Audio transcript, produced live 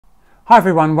Hi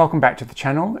everyone, welcome back to the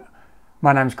channel.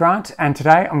 My name's Grant and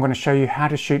today I'm going to show you how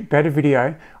to shoot better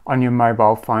video on your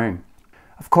mobile phone.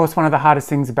 Of course, one of the hardest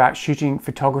things about shooting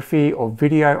photography or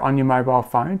video on your mobile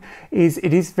phone is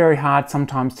it is very hard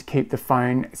sometimes to keep the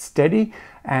phone steady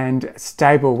and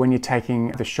stable when you're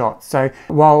taking the shot. So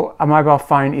while a mobile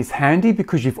phone is handy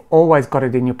because you've always got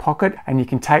it in your pocket and you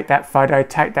can take that photo,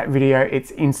 take that video,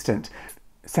 it's instant.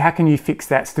 So how can you fix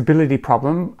that stability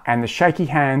problem and the shaky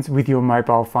hands with your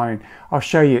mobile phone? I'll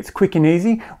show you, it's quick and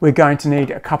easy. We're going to need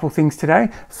a couple things today.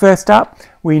 First up,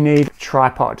 we need a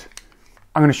tripod.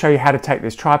 I'm going to show you how to take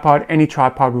this tripod. Any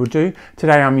tripod will do.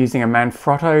 Today I'm using a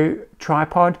Manfrotto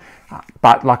tripod,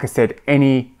 but like I said,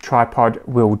 any tripod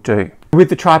will do. With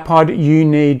the tripod, you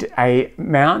need a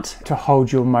mount to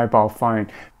hold your mobile phone.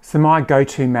 So my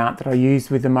go-to mount that I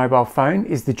use with the mobile phone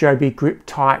is the Joby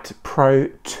GripTight Pro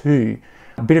 2.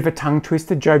 A bit of a tongue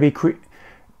twister,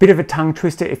 bit of a tongue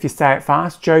twister if you say it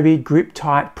fast. Joby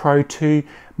GripTight Pro 2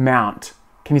 mount.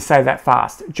 Can you say that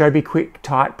fast? Joby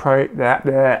GripTight Pro,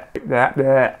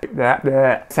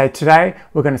 So today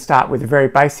we're going to start with a very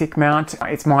basic mount.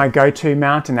 It's my go-to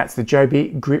mount and that's the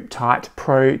Joby GripTight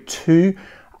Pro 2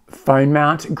 phone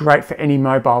mount. Great for any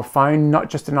mobile phone,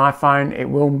 not just an iPhone, it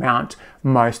will mount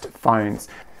most phones.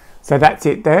 So that's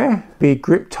it there, the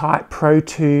GripTight Pro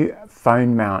 2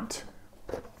 phone mount.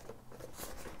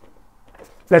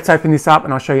 Let's open this up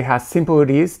and I'll show you how simple it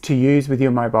is to use with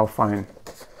your mobile phone.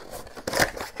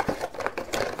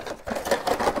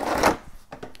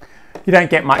 You don't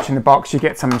get much in the box, you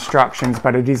get some instructions,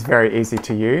 but it is very easy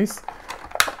to use.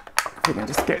 If we can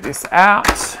just get this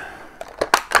out.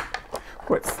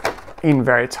 It's in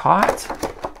very tight.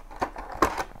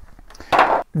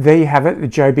 There you have it, the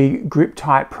Joby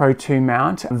GripTight Pro 2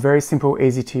 mount. Very simple,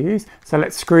 easy to use. So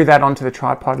let's screw that onto the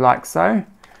tripod like so.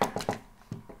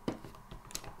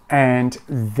 And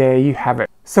there you have it.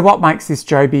 So what makes this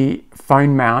Joby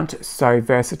phone mount so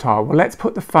versatile? Well, let's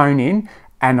put the phone in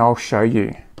and I'll show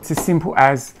you. It's as simple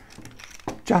as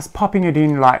just popping it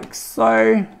in like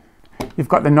so. You've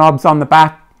got the knobs on the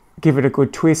back, give it a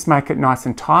good twist, make it nice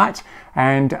and tight.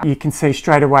 And you can see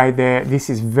straight away there, this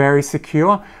is very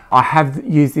secure. I have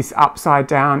used this upside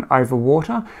down over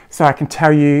water, so I can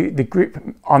tell you the grip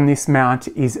on this mount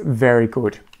is very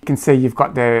good. You can see you've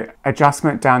got the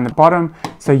adjustment down the bottom,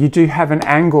 so you do have an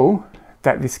angle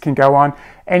that this can go on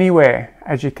anywhere,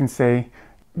 as you can see,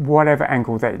 whatever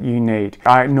angle that you need.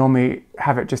 I normally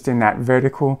have it just in that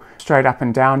vertical, straight up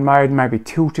and down mode, maybe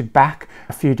tilted back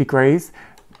a few degrees,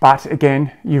 but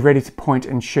again, you're ready to point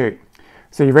and shoot.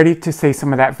 So you're ready to see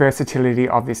some of that versatility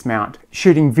of this mount.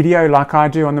 Shooting video like I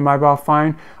do on the mobile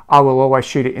phone, I will always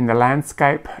shoot it in the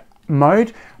landscape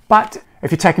mode, but if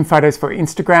you're taking photos for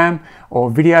Instagram or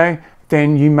video,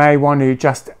 then you may want to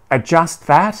just adjust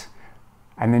that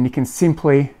and then you can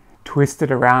simply twist it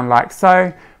around like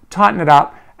so, tighten it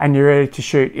up and you're ready to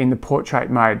shoot in the portrait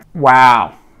mode.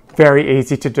 Wow, very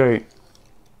easy to do.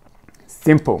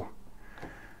 Simple.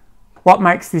 What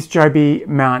makes this Joby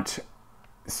mount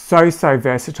so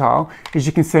versatile is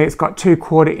you can see it's got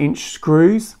 2¼ inch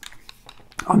screws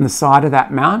on the side of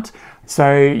that mount.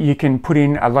 So you can put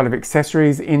in a lot of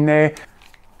accessories in there.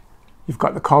 You've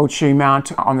got the cold shoe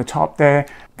mount on the top there.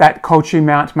 That cold shoe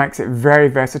mount makes it very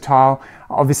versatile.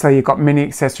 Obviously you've got many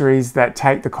accessories that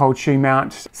take the cold shoe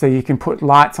mount. So you can put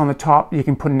lights on the top, you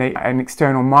can put an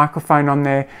external microphone on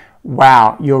there.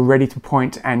 Wow, you're ready to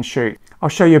point and shoot. I'll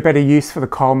show you a better use for the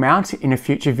cold mount in a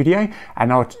future video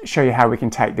and I'll show you how we can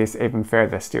take this even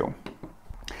further still.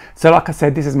 So like I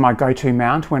said, this is my go-to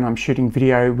mount when I'm shooting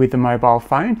video with the mobile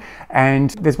phone.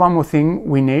 And there's one more thing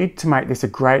we need to make this a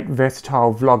great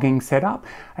versatile vlogging setup.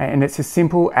 And it's as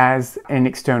simple as an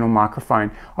external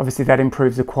microphone. Obviously that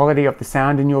improves the quality of the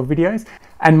sound in your videos.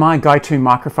 And my go-to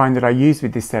microphone that I use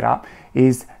with this setup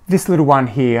is this little one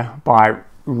here by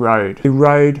Rode. The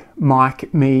Rode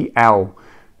Mic Me L.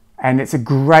 And it's a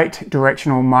great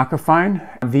directional microphone.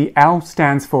 The L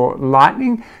stands for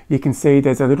lightning. You can see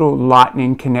there's a little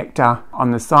lightning connector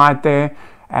on the side there,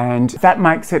 and that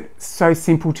makes it so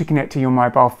simple to connect to your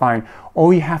mobile phone.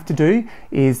 All you have to do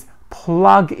is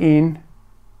plug in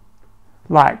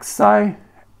like so,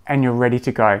 and you're ready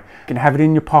to go. You can have it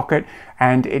in your pocket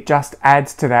and it just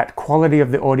adds to that quality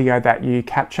of the audio that you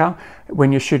capture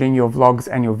when you're shooting your vlogs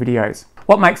and your videos.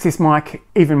 What makes this mic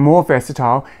even more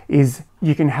versatile is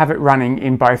you can have it running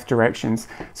in both directions.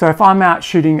 So if I'm out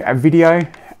shooting a video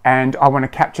and I want to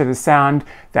capture the sound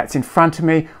that's in front of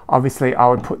me, obviously I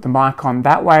would put the mic on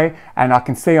that way and I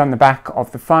can see on the back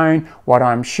of the phone what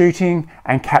I'm shooting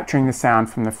and capturing the sound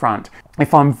from the front.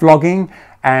 If I'm vlogging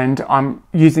and I'm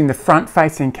using the front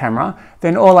facing camera,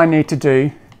 then all I need to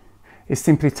do is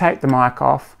simply take the mic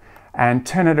off and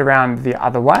turn it around the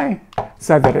other way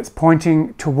so that it's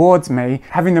pointing towards me.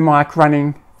 Having the mic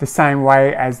running the same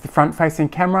way as the front-facing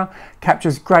camera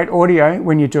captures great audio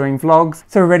when you're doing vlogs.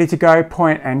 So we're ready to go,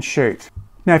 point and shoot.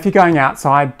 Now, if you're going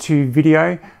outside to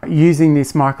video using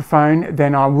this microphone,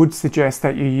 then I would suggest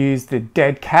that you use the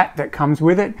dead cat that comes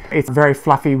with it. It's a very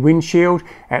fluffy windshield.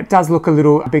 It does look a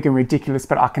little big and ridiculous,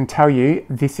 but I can tell you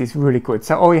this is really good.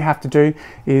 So all you have to do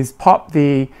is pop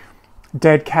the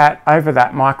dead cat over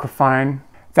that microphone.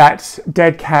 That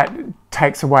dead cat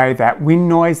takes away that wind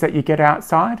noise that you get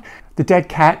outside. The dead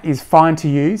cat is fine to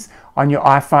use on your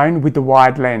iPhone with the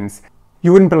wide lens.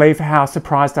 You wouldn't believe how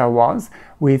surprised I was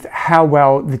with how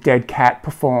well the dead cat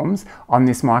performs on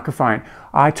this microphone.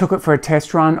 I took it for a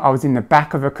test run. I was in the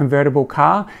back of a convertible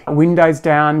car, windows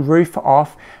down, roof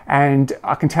off, and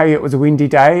I can tell you it was a windy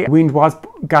day. Wind was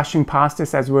gushing past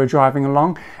us as we were driving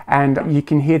along, and you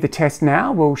can hear the test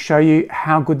now. We'll show you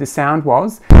how good the sound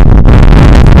was.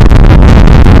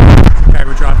 Okay,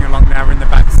 we're driving along now, we're in the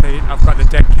back seat. I've got the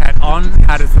dead cat on.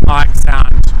 How does the mic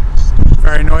sound?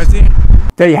 Very noisy.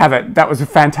 There you have it. That was a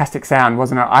fantastic sound,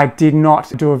 wasn't it? I did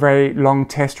not do a very long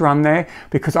test run there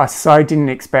because I so didn't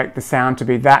expect the sound to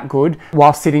be that good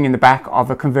while sitting in the back of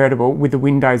a convertible with the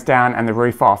windows down and the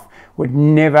roof off. Would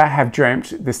never have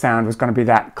dreamt the sound was going to be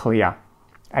that clear.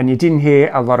 And you didn't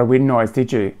hear a lot of wind noise,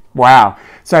 did you? Wow.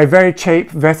 So very cheap,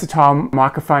 versatile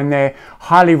microphone there.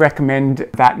 Highly recommend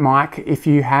that mic if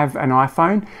you have an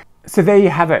iPhone. So there you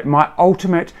have it, my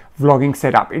ultimate vlogging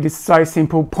setup. It is so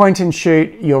simple, point and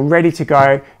shoot, you're ready to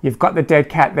go. You've got the dead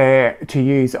cat there to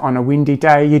use on a windy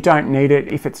day. You don't need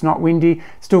it if it's not windy,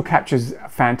 still captures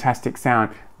fantastic sound.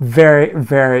 Very,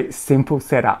 very simple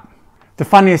setup. The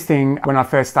funniest thing when I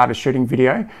first started shooting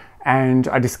video and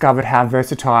I discovered how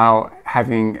versatile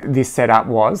having this setup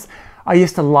was, I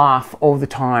used to laugh all the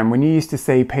time when you used to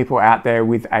see people out there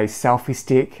with a selfie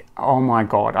stick. Oh my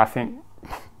God, I think,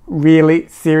 really?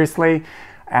 Seriously?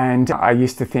 And I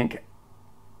used to think,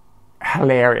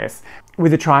 hilarious.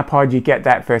 With a tripod, you get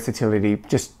that versatility.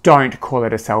 Just don't call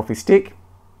it a selfie stick.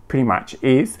 Pretty much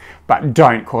is, but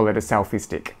don't call it a selfie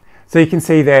stick. So you can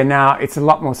see there now, it's a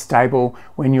lot more stable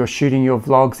when you're shooting your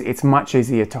vlogs. It's much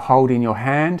easier to hold in your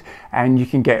hand and you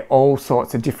can get all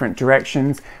sorts of different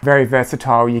directions. Very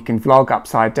versatile. You can vlog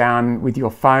upside down with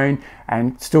your phone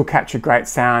and still capture great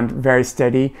sound, very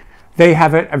steady. There you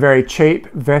have it, a very cheap,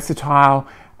 versatile,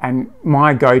 and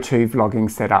my go-to vlogging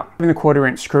setup. Having a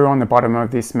 1/4" screw on the bottom of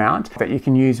this mount that you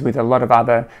can use with a lot of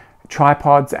other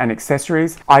tripods and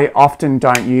accessories. I often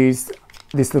don't use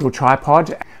this little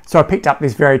tripod, so I picked up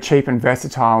this very cheap and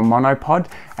versatile monopod,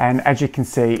 and as you can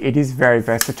see, it is very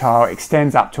versatile. It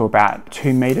extends up to about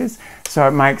 2 meters, so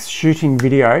it makes shooting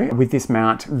video with this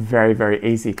mount very, very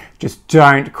easy. Just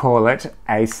don't call it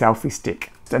a selfie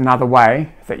stick. It's another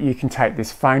way that you can take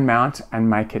this phone mount and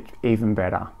make it even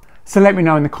better. So let me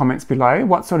know in the comments below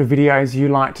what sort of videos you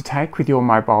like to take with your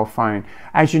mobile phone.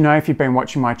 As you know, if you've been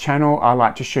watching my channel, I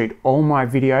like to shoot all my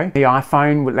video. The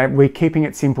iPhone, we're keeping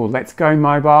it simple. Let's go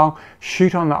mobile,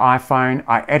 shoot on the iPhone.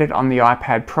 I edit on the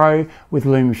iPad Pro with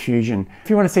LumaFusion. If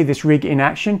you want to see this rig in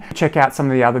action, check out some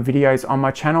of the other videos on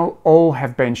my channel. All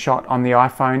have been shot on the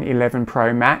iPhone 11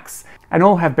 Pro Max and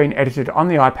all have been edited on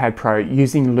the iPad Pro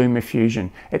using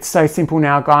LumaFusion. It's so simple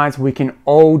now, guys. We can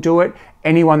all do it.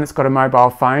 Anyone that's got a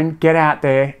mobile phone, get out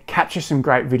there, capture some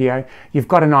great video. You've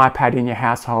got an iPad in your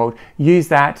household, use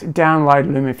that, download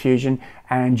LumaFusion,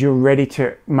 and you're ready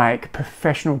to make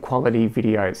professional quality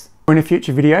videos. In a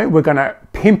future video, we're gonna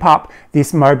pimp up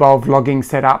this mobile vlogging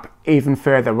setup even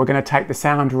further. We're gonna take the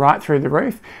sound right through the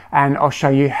roof, and I'll show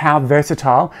you how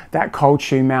versatile that cold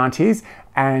shoe mount is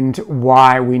and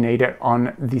why we need it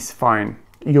on this phone.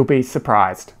 You'll be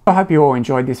surprised. I hope you all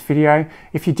enjoyed this video.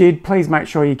 If you did, please make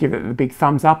sure you give it the big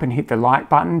thumbs up and hit the like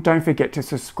button. Don't forget to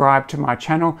subscribe to my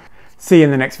channel. See you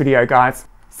in the next video, guys.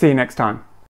 See you next time.